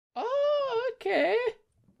Okay.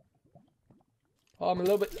 Oh, I'm a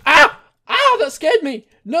little bit... Ah! Ah, that scared me!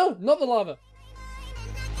 No, not the lava.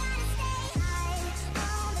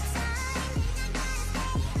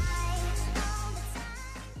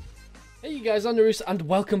 Hey you guys, I'm Nereus and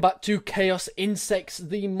welcome back to Chaos Insects,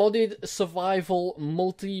 the modded survival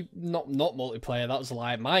not multiplayer, that was a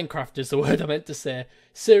lie, Minecraft is the word I meant to say,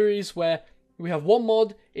 series where we have one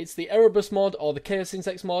mod, it's the Erebus mod or the Chaos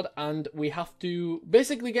Insects mod, and we have to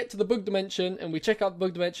basically get to the bug dimension and we check out the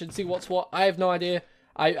bug dimension, see what's what. I have no idea,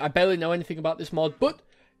 I barely know anything about this mod, but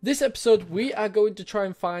this episode we are going to try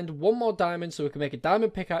and find one more diamond so we can make a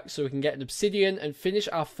diamond pickaxe, so we can get an obsidian and finish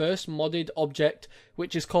our first modded object,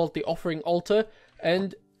 which is called the offering altar,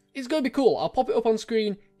 and it's going to be cool. I'll pop it up on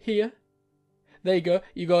screen here. There you go.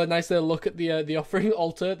 You got a nice little look at the offering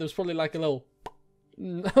altar. There's probably like a little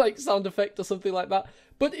like sound effect or something like that.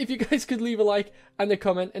 But if you guys could leave a like and a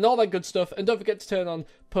comment and all that good stuff, and don't forget to turn on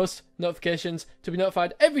post notifications to be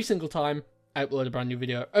notified every single time I upload a brand new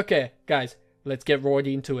video. Okay, guys. Let's get right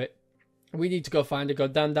into it. We need to go find a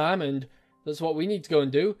goddamn diamond. That's what we need to go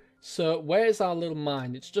and do. So, where's our little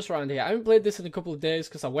mine? It's just around here. I haven't played this in a couple of days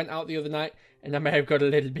because I went out the other night and I may have got a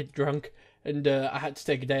little bit drunk. And I had to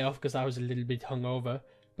take a day off because I was a little bit hungover.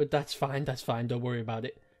 But that's fine, don't worry about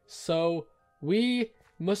it. So, we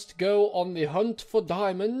must go on the hunt for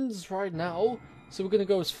diamonds right now. So, we're going to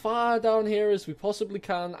go as far down here as we possibly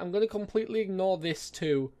can. I'm going to completely ignore this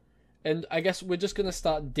too. And I guess we're just going to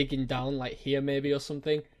start digging down, like here maybe or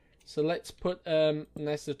something. So let's put a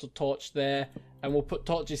nice little torch there. And we'll put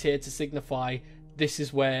torches here to signify this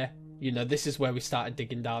is where, you know, this is where we started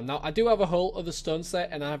digging down. Now, I do have a whole other stone set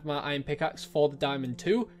and I have my iron pickaxe for the diamond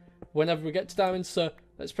too, whenever we get to diamonds. So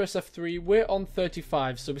let's press F3. We're on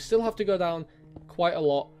 35, so we still have to go down quite a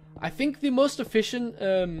lot. I think the most efficient,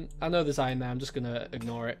 I know there's iron there, I'm just going to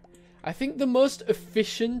ignore it. I think the most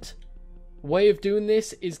efficient way of doing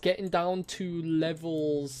this is getting down to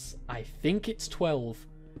levels, I think it's 12,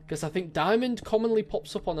 because I think diamond commonly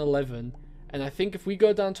pops up on 11, and I think if we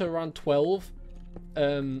go down to around 12,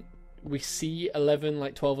 we see 11,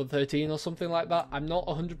 like 12 or 13 or something like that. I'm not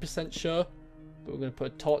 100% sure, but we're going to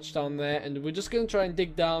put a torch down there, and we're just going to try and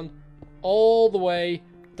dig down all the way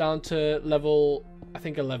down to level, I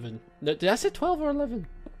think 11. No, did I say 12 or 11?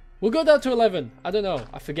 We'll go down to 11. I don't know.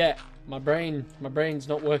 I forget. My brain's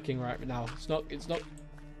not working right now. It's not.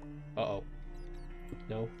 Uh-oh.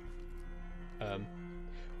 No.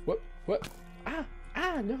 What?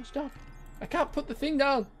 No, stop. I can't put the thing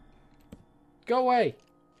down. Go away.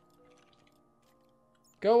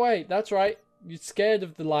 Go away. That's right. You're scared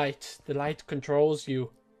of the light. The light controls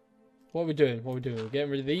you. What are we doing? We're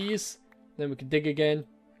getting rid of these. Then we can dig again.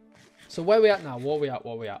 So where are we at now? What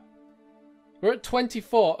are we at? We're at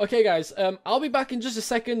 24. Okay, guys. I'll be back in just a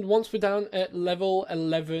second once we're down at level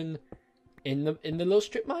 11 in the little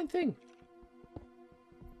strip mine thing.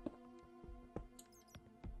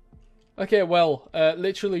 Okay, well,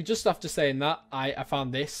 literally just after saying that, I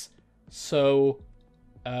found this. So,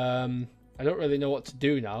 I don't really know what to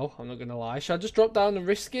do now. I'm not gonna lie. Should I just drop down and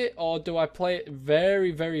risk it, or do I play it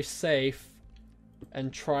very, very safe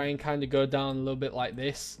and try and kind of go down a little bit like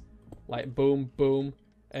this, like boom, boom?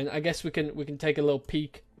 And I guess we can take a little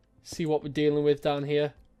peek, see what we're dealing with down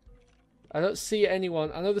here. I don't see anyone.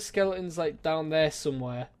 I know the skeleton's like down there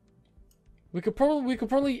somewhere. We could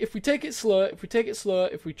probably if we take it slow, if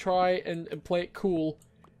we try and play it cool,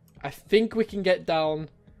 I think we can get down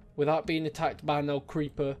without being attacked by no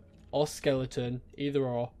creeper or skeleton, either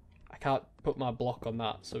or. I can't put my block on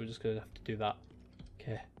that, so we're just gonna have to do that.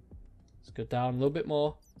 Okay. Let's go down a little bit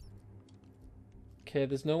more. Okay,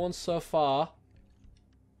 there's no one so far.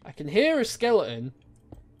 I can hear a skeleton,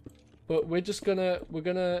 but we're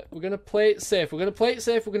gonna play it safe. We're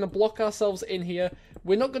gonna block ourselves in here.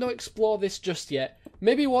 We're not gonna explore this just yet.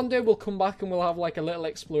 Maybe one day we'll come back and we'll have like a little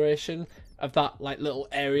exploration of that like little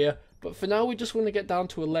area. But for now, we just want to get down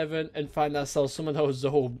to 11 and find ourselves some of those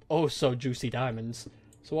oh so juicy diamonds.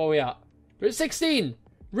 So where are we at? We're at 16.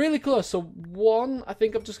 Really close. So 1. I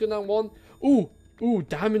think I've just gone down 1. Ooh,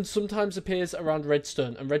 diamond sometimes appears around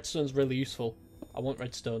redstone, and redstone's really useful. I want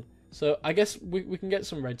redstone. So I guess we can get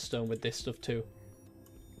some redstone with this stuff too.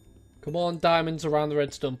 Come on, diamonds around the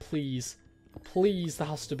redstone, please. Please, there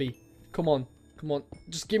has to be. Come on.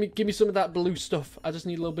 Just give me some of that blue stuff. I just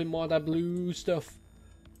need a little bit more of that blue stuff.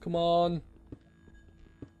 Come on.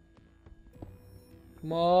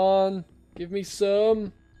 Come on. Give me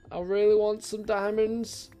some. I really want some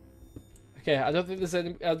diamonds. Okay, I don't think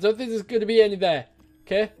there's gonna be any there.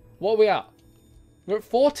 Okay, what are we at? We're at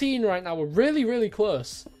 14 right now. We're really, really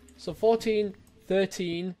close. So 14,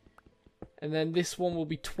 13, And then this one will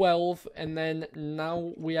be 12. And then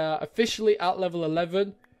now we are officially at level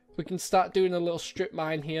 11. We can start doing a little strip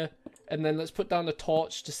mine here. And then let's put down a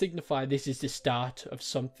torch to signify this is the start of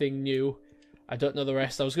something new. I don't know the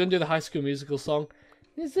rest. I was going to do the High School Musical song.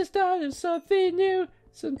 It's the start of something new.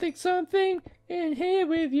 Something in here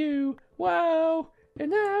with you. Wow.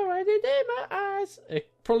 And now I did it in my eyes. I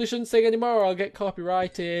probably shouldn't sing anymore or I'll get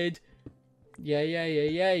copyrighted. Yeah.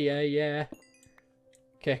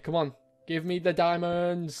 Okay, come on. Give me the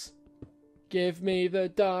diamonds. Give me the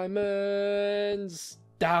diamonds.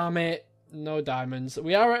 Damn it. No diamonds.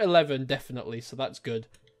 We are at 11, definitely, so that's good.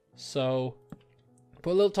 So,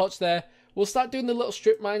 put a little torch there. We'll start doing the little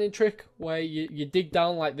strip mining trick where you dig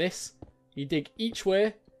down like this. You dig each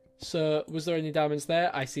way. So, was there any diamonds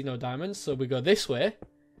there? I see no diamonds, so we go this way.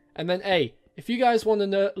 And then, hey, if you guys want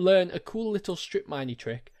to learn a cool little strip mining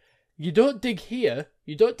trick, you don't dig here.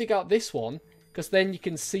 You don't dig out this one, because then you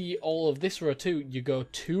can see all of this row too. You go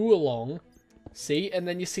 2 along, see? And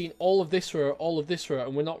then you're seeing all of this row,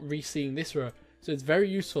 and we're not re-seeing this row. So it's very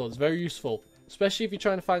useful. It's very useful. Especially if you're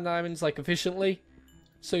trying to find diamonds, like, efficiently,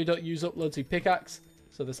 so you don't use up loads of pickaxe.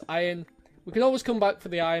 So there's iron. We can always come back for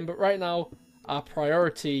the iron, but right now, our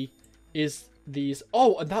priority is these.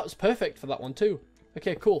 Oh, and that was perfect for that one too.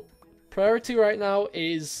 Okay, cool. Priority right now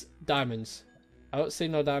is diamonds. I don't see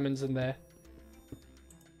no diamonds in there.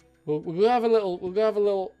 We'll have a little. We'll go have a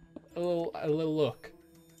little look.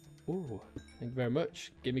 Ooh, thank you very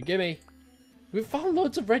much. Gimme. We've found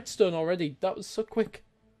loads of redstone already. That was so quick.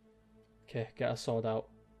 Okay, get our sword out.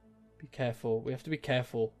 Be careful. We have to be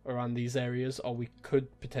careful around these areas, or we could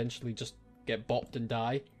potentially just get bopped and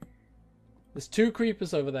die. There's 2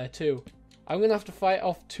 creepers over there too. I'm gonna have to fight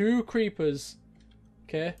off 2 creepers.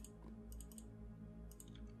 Okay.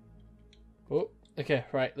 Oh, okay,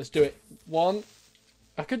 right, let's do it. 1.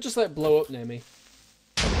 I could just let it blow up near me.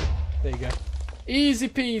 There you go. Easy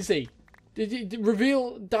peasy. Did you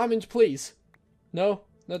reveal diamonds, please? No?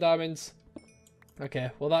 No diamonds.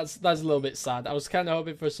 Okay, well that's a little bit sad. I was kind of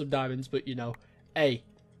hoping for some diamonds, but you know, hey,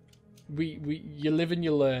 you live and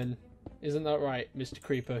you learn. Isn't that right, Mr.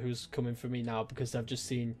 Creeper, who's coming for me now because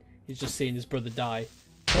he's just seen his brother die.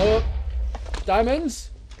 Oh,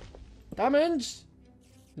 diamonds? Diamonds?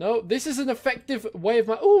 No, this is an effective way of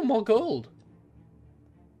oh, more gold.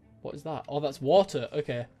 What is that? Oh, that's water.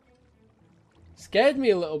 Okay. Scared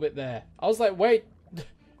me a little bit there. I was like, wait.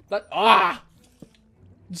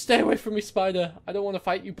 Stay away from me, spider. I don't want to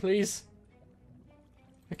fight you, please.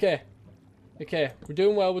 Okay. Okay, we're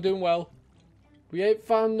doing well. We ain't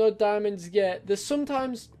found no diamonds yet. There's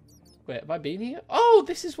sometimes... Wait, have I been here? Oh,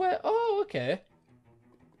 this is where... Oh, okay.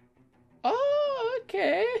 Oh,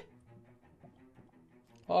 okay.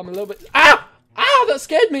 Oh, I'm a little bit... Ah! Ah, that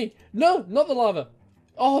scared me! No, not the lava.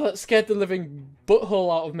 Oh, that scared the living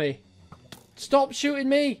butthole out of me. Stop shooting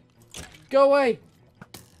me! Go away!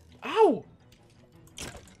 Ow!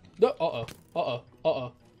 No,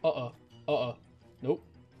 Nope.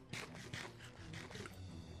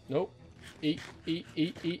 Nope. Eat.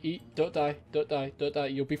 Don't die.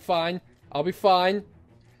 You'll be fine. I'll be fine.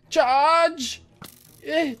 Charge!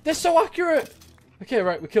 They're so accurate! Okay,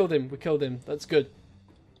 right, we killed him. That's good.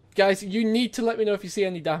 Guys, you need to let me know if you see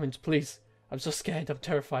any diamonds, please. I'm so scared. I'm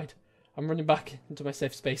terrified. I'm running back into my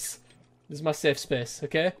safe space. This is my safe space,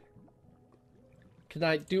 okay? Can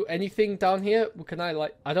I do anything down here? Can I,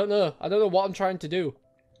 like... I don't know what I'm trying to do.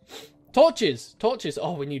 Torches!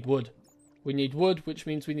 Oh, we need wood. We need wood, which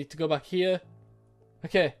means we need to go back here.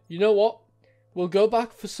 Okay, you know what? We'll go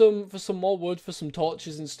back for some more wood, for some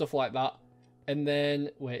torches and stuff like that. And then...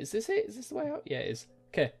 Wait, is this it? Is this the way out? Yeah, it is.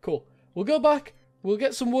 Okay, cool. We'll go back. We'll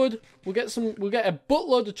get some wood. We'll get a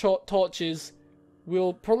buttload of torches.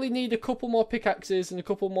 We'll probably need a couple more pickaxes and a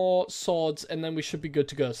couple more swords, and then we should be good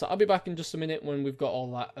to go. So I'll be back in just a minute when we've got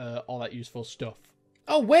all that useful stuff.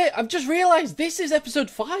 Oh wait, I've just realised this is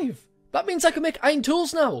episode 5. That means I can make iron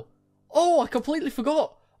tools now. Oh, I completely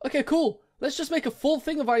forgot. Okay, cool. Let's just make a full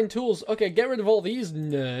thing of iron tools. Okay, get rid of all these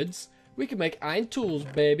nerds. We can make iron tools,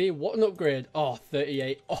 baby. What an upgrade. Oh,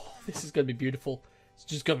 38. Oh, this is gonna be beautiful. It's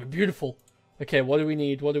just gonna be beautiful. Okay, what do we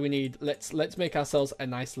need? Let's make ourselves a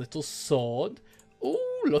nice little sword.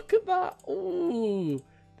 Ooh, look at that. Ooh,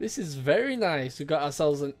 this is very nice. We've got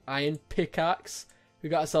ourselves an iron pickaxe.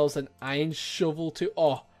 We've got ourselves an iron shovel too.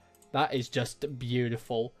 Oh, that is just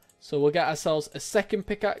beautiful. So we'll get ourselves a second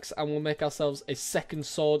pickaxe and we'll make ourselves a second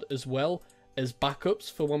sword as well as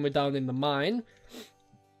backups for when we're down in the mine.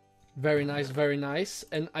 Very nice, very nice.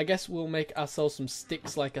 And I guess we'll make ourselves some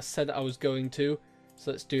sticks like I said I was going to.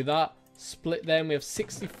 So let's do that. Split them. We have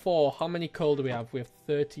 64. How many coal do we have? We have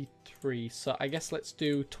 33. So I guess let's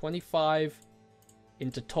do 25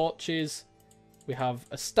 into torches. We have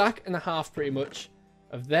a stack and a half pretty much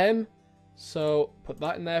of them. So put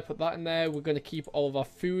that in there, put that in there. We're going to keep all of our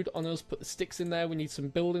food on us. Put the sticks in there. We need some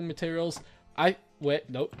building materials. Wait,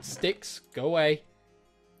 no, sticks, go away.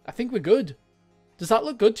 I think we're good. Does that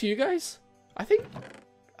look good to you guys? I think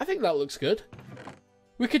that looks good.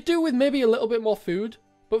 We could do with maybe a little bit more food,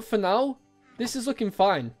 but for now, this is looking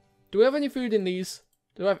fine. Do we have any food in these?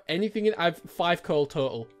 Do I have anything in? I have 5 coal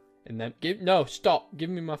total in them. No, stop. Give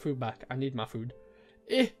me my food back. I need my food.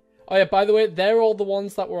 Oh yeah, by the way, they're all the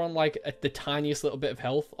ones that were on like the tiniest little bit of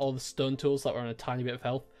health. All the stone tools that were on a tiny bit of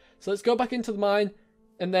health. So let's go back into the mine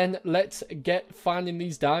and then let's get finding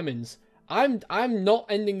these diamonds. I'm not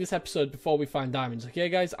ending this episode before we find diamonds, okay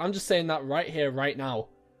guys? I'm just saying that right here, right now.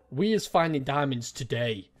 We is finding diamonds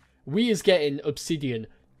today. We is getting obsidian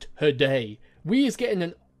today. We is getting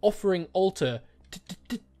an offering altar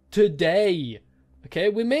today. Okay,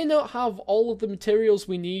 we may not have all of the materials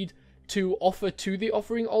we need to offer to the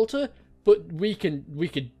offering altar, but we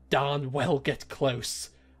could darn well get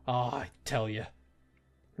close. Ah, I tell you.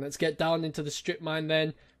 Let's get down into the strip mine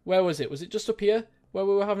then. Where was it? Was it just up here where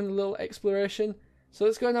we were having a little exploration? So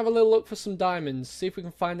let's go and have a little look for some diamonds. See if we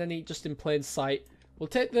can find any just in plain sight. We'll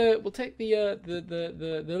take the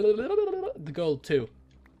gold too.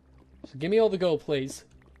 So give me all the gold, please.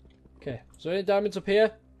 Okay. Is there any diamonds up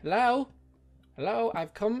here? Hello? Hello?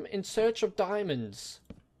 I've come in search of diamonds.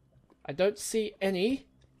 I don't see any.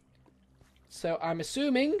 So I'm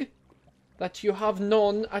assuming that you have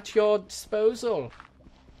none at your disposal.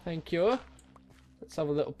 Thank you. Let's have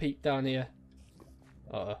a little peek down here.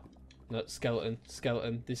 Uh-oh. No, skeleton.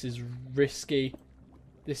 Skeleton. This is risky.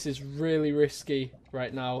 This is really risky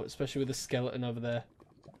right now, especially with the skeleton over there.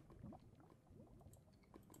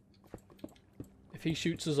 If he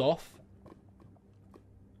shoots us off...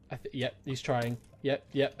 Yep, he's trying.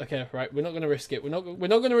 Yep, okay, right. We're not going to risk it. We're not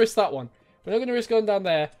going to risk that one. We're not going to risk going down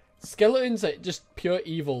there. Skeletons are just pure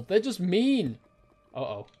evil. They're just mean.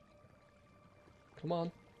 Uh-oh. Come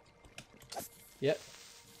on. Yep.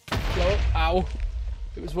 Blow up. Ow.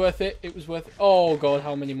 It was worth it. It was worth it. Oh, God.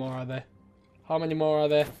 How many more are there? How many more are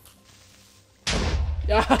there?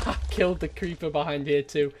 Ah, killed the creeper behind here,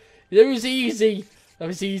 too. It was easy. That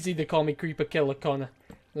was easy. They call me Creeper Killer Connor.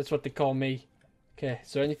 That's what they call me. Okay,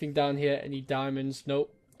 is there anything down here? Any diamonds?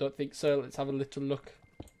 Nope. Don't think so. Let's have a little look.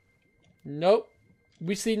 Nope.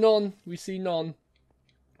 We see none. We see none.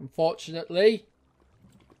 Unfortunately.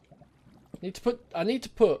 I need to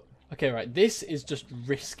put... Okay, right. This is just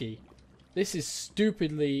risky. This is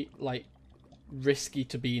stupidly, like, risky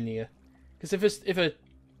to be in here. Because if a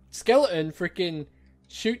skeleton freaking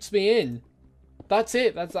shoots me in, that's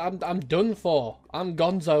it. I'm done for. I'm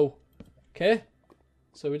gonzo. Okay?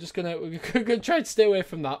 So we're gonna try and stay away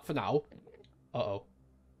from that for now. Uh-oh.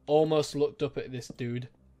 Almost looked up at this dude.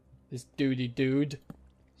 This dude.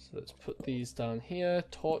 So let's put these down here.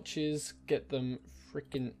 Torches. Get them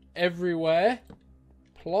freaking everywhere.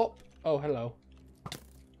 Plop. Oh, hello.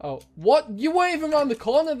 Oh, what? You weren't even around the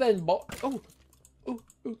corner then, bot. Oh.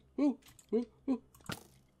 Ooh.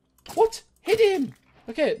 What? Hit him!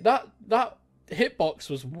 Okay, that hitbox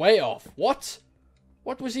was way off. What?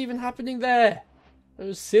 What was even happening there? That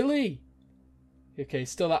was silly. Okay,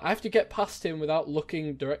 still that. I have to get past him without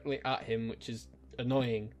looking directly at him, which is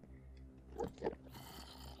annoying.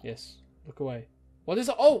 Yes, look away. What is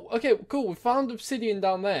it? Oh, okay, cool. We found obsidian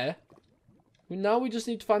down there. Now we just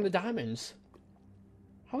need to find the diamonds.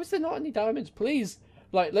 How is there not any diamonds? Please.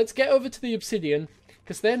 Like, let's get over to the obsidian.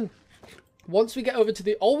 Because then, once we get over to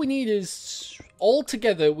the... All we need is...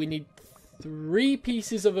 Altogether, we need 3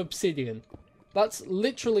 pieces of obsidian. That's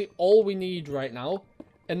literally all we need right now.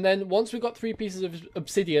 And then once we've got 3 pieces of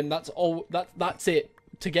obsidian, that's all. That's it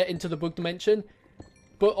to get into the bug dimension.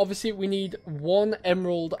 But obviously we need 1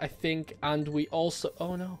 emerald, I think, and we also...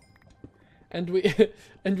 Oh no. And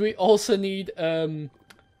we also need 1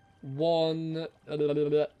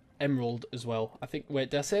 emerald as well. I think.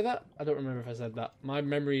 Wait, did I say that? I don't remember if I said that. My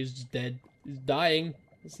memory is just dead. It's dying.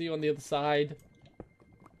 Let's see you on the other side.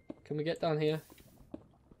 Can we get down here?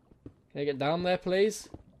 Can I get down there, please?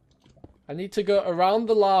 I need to go around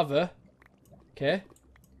the lava. Okay.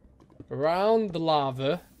 Around the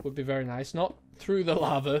lava would be very nice. Not through the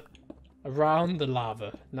lava. Around the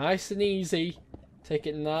lava. Nice and easy. Take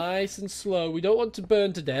it nice and slow. We don't want to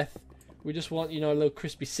burn to death. We just want, you know, a little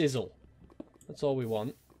crispy sizzle. That's all we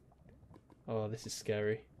want. Oh, this is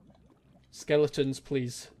scary. Skeletons,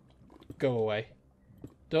 please. Go away.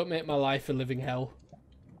 Don't make my life a living hell.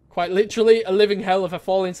 Quite literally a living hell if I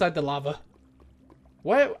fall inside the lava.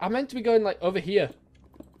 Where? I'm meant to be going, like, over here.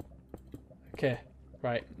 Okay.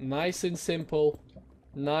 Right. Nice and simple.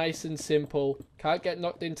 Nice and simple. Can't get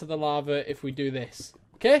knocked into the lava if we do this.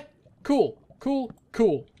 Okay? Cool. Cool.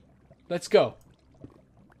 Cool. Let's go.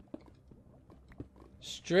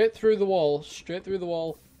 Straight through the wall. Straight through the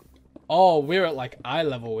wall. Oh, we're at like eye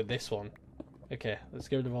level with this one. Okay, let's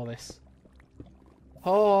get rid of all this.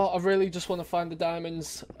 Oh, I really just want to find the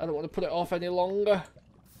diamonds. I don't want to put it off any longer.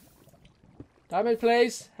 Diamond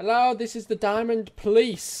police. Hello, this is the diamond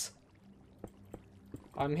police.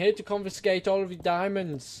 I'm here to confiscate all of your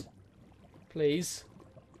diamonds. Please.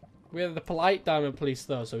 We're the polite diamond police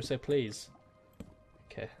though, so we say please.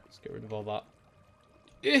 Okay, let's get rid of all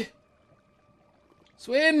that.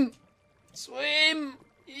 Swim! Swim!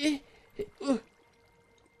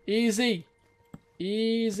 Easy.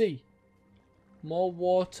 Easy. More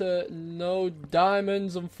water, no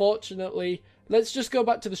diamonds, unfortunately. Let's just go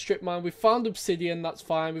back to the strip mine. We found obsidian, that's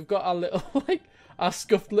fine. We've got our little, like, our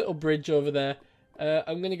scuffed little bridge over there.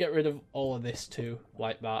 I'm going to get rid of all of this too,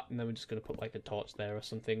 like that. And then we're just going to put, like, a torch there or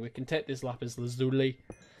something. We can take this lapis lazuli.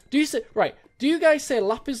 Do you say, right, do you guys say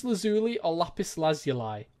lapis lazuli or lapis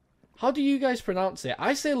lazuli? How do you guys pronounce it?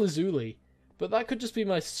 I say lazuli, but that could just be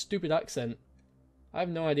my stupid accent. I have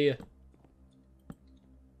no idea.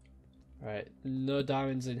 Right, no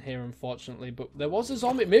diamonds in here, unfortunately, but there was a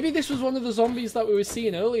zombie. Maybe this was one of the zombies that we were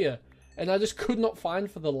seeing earlier, and I just could not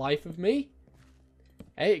find for the life of me.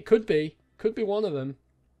 Hey, it could be. Could be one of them.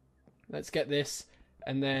 Let's get this,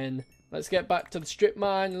 and then let's get back to the strip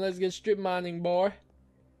mine, and let's get strip mining, boy.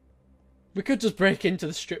 We could just break into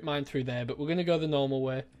the strip mine through there, but we're going to go the normal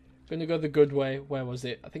way. We're going to go the good way. Where was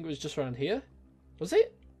it? I think it was just around here. Was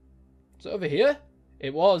it? Was it over here?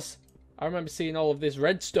 It was. I remember seeing all of this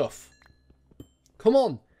red stuff. Come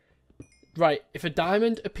on. Right, if a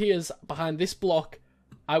diamond appears behind this block,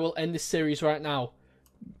 I will end this series right now.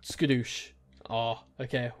 Skadoosh. Oh,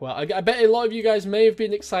 okay. Well, I bet a lot of you guys may have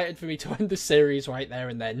been excited for me to end the series right there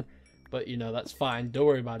and then. But, you know, that's fine. Don't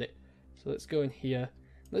worry about it. So let's go in here.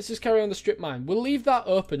 Let's just carry on the strip mine. We'll leave that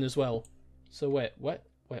open as well. So wait, what?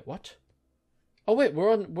 Oh, wait,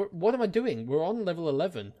 what am I doing? We're on level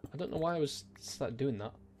 11. I don't know why I was started doing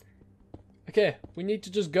that. Okay, we need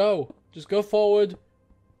to just go. Just go forward.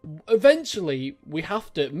 Eventually, we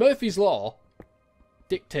have to... Murphy's Law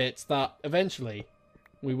dictates that eventually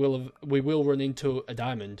we will run into a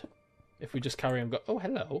diamond. If we just carry on oh,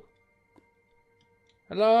 hello.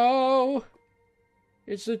 Hello?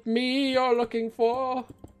 Is it me you're looking for?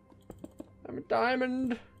 I'm a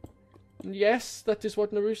diamond. And yes, that is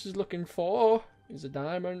what Nereus is looking for. Is a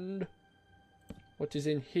diamond. What is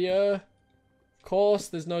in here? Of course,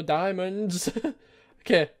 there's no diamonds.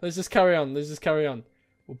 Okay, let's just carry on. Let's just carry on.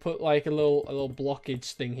 We'll put like a little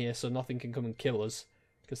blockage thing here so nothing can come and kill us,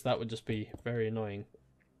 because that would just be very annoying.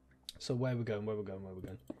 So where are we going? Where are we going? Where are we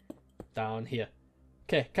going? Down here.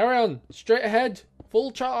 Okay, carry on. Straight ahead.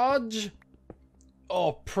 Full charge.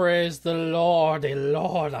 Oh, praise the Lordy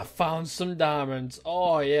Lord. I found some diamonds.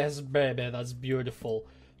 Oh, yes, baby. That's beautiful.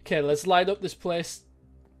 Okay, let's light up this place.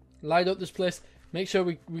 Light up this place. Make sure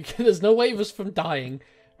we there's no way of us from dying.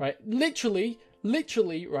 Right? Literally,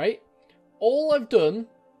 right? All I've done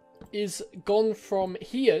is gone from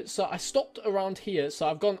here. So I stopped around here. So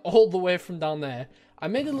I've gone all the way from down there. I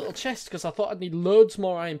made a little chest because I thought I'd need loads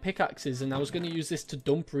more iron pickaxes. And I was going to use this to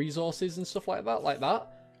dump resources and stuff like that.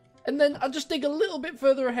 And then I'll just dig a little bit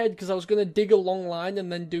further ahead because I was going to dig a long line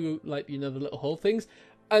and then do, like, you know, the little hole things.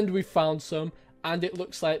 And we found some. And it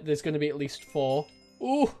looks like there's going to be at least 4.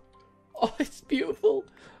 Ooh. Oh, it's beautiful.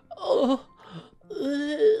 Oh.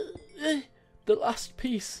 The last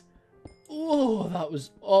piece. Oh, that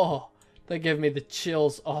was... Oh, that gave me the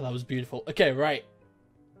chills. Oh, that was beautiful. Okay, right.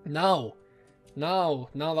 Now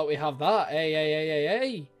that we have that.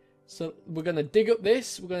 Hey. So we're going to dig up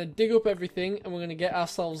this. We're going to dig up everything. And we're going to get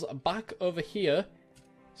ourselves back over here.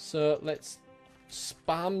 So let's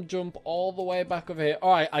spam jump all the way back over here.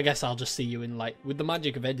 Alright, I guess I'll just see you in, like, with the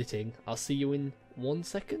magic of editing, I'll see you in 1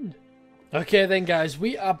 second. Okay then, guys,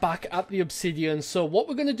 we are back at the obsidian. So what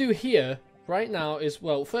we're going to do here right now is,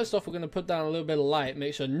 well, first off, we're going to put down a little bit of light.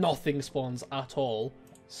 Make sure nothing spawns at all.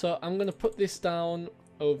 So I'm going to put this down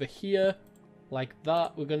over here. Like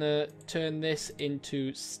that. We're going to turn this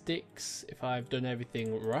into sticks. If I've done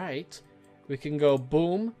everything right, we can go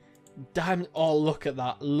boom. Diamond. Oh, look at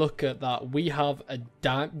that. Look at that. We have a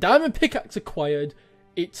diamond pickaxe acquired.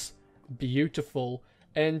 It's beautiful.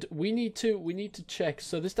 And we need to check.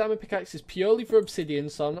 So this diamond pickaxe is purely for obsidian.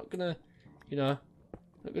 So I'm not going to, you know,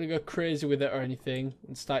 not going to go crazy with it or anything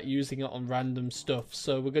and start using it on random stuff.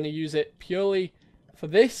 So we're going to use it purely for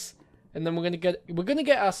this. And then we're gonna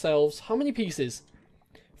get ourselves how many pieces?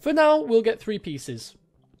 For now, we'll get 3 pieces.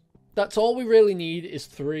 That's all we really need is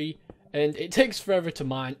 3. and it takes forever to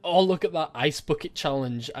mine. Oh, look at that ice bucket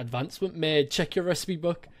challenge. Advancement made. Check your recipe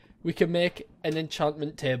book. We can make an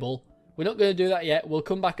enchantment table. We're not going to do that yet. We'll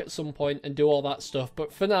come back at some point and do all that stuff.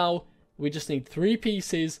 But for now, we just need 3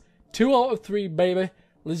 pieces. 2 out of 3, baby.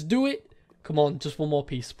 Let's do it. Come on, just one more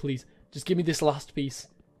piece, please. Just give me this last piece.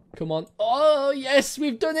 Come on. Oh, yes,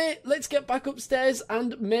 we've done it. Let's get back upstairs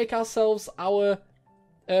and make ourselves our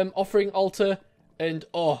offering altar. And,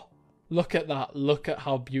 oh, look at that. Look at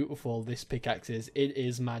how beautiful this pickaxe is. It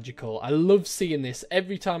is magical. I love seeing this.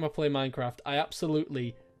 Every time I play Minecraft, I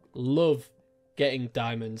absolutely love getting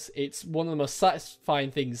diamonds. It's one of the most satisfying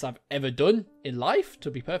things I've ever done in life, to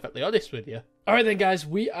be perfectly honest with you. Alright then, guys,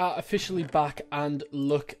 we are officially back, and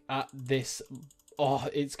look at this. Oh,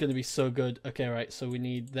 it's going to be so good. Okay, right, so we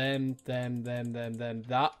need them,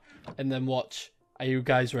 that, and then watch. Are you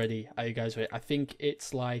guys ready? Are you guys ready? I think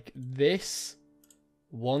it's like this.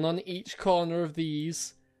 1 on each corner of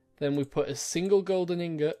these. Then we put a single golden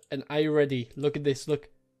ingot, and are you ready? Look at this, look.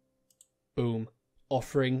 Boom.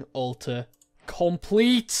 Offering altar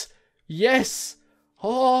complete. Yes.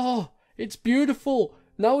 Oh, it's beautiful.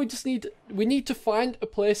 Now we need to find a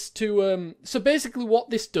place to so basically what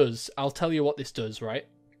this does, I'll tell you what this does, right?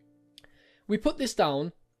 We put this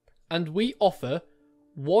down and we offer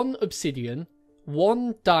 1 obsidian,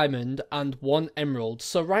 1 diamond and 1 emerald.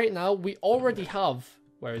 So right now we already have,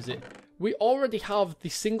 where is it? We already have the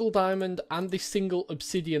single diamond and the single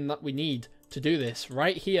obsidian that we need to do this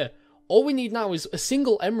right here. All we need now is a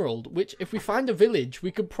single emerald, which if we find a village,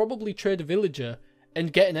 we could probably trade a villager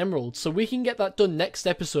and get an emerald. So we can get that done next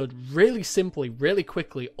episode really simply, really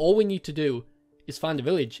quickly. All we need to do is find a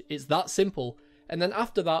village. It's that simple. And then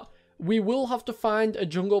after that, we will have to find a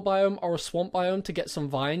jungle biome or a swamp biome to get some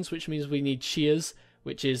vines, which means we need shears,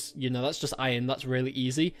 which is, you know, that's just iron. That's really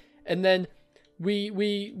easy. And then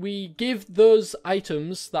we give those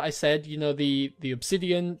items that I said, you know, the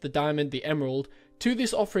obsidian, the diamond, the emerald, to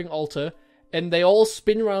this offering altar, and they all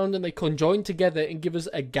spin around and they conjoin together and give us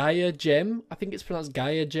a Gaia gem. I think it's pronounced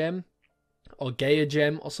Gaia gem or Gaia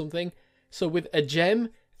gem or something. So with a gem,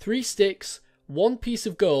 3 sticks, 1 piece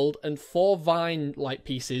of gold and 4 vine-like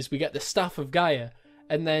pieces, we get the Staff of Gaia.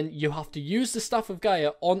 And then you have to use the Staff of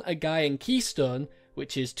Gaia on a Gaian keystone,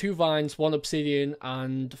 which is 2 vines, 1 obsidian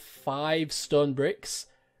and 5 stone bricks.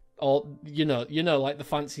 Or, you know, like the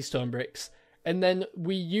fancy stone bricks. And then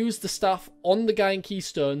we use the staff on the Gaian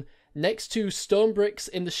keystone next to stone bricks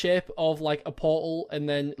in the shape of like a portal and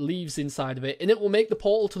then leaves inside of it. And it will make the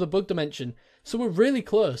portal to the bug dimension. So we're really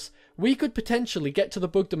close. We could potentially get to the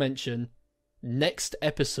bug dimension next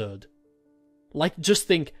episode. Like, just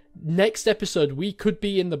think, next episode we could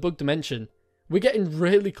be in the bug dimension. We're getting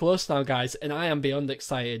really close now, guys, and I am beyond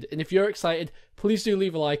excited. And if you're excited, please do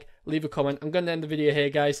leave a like, leave a comment. I'm going to end the video here,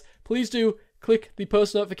 guys. Please do click the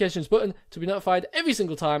post notifications button to be notified every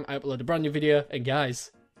single time I upload a brand new video. And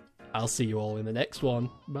guys, I'll see you all in the next one.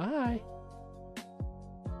 Bye.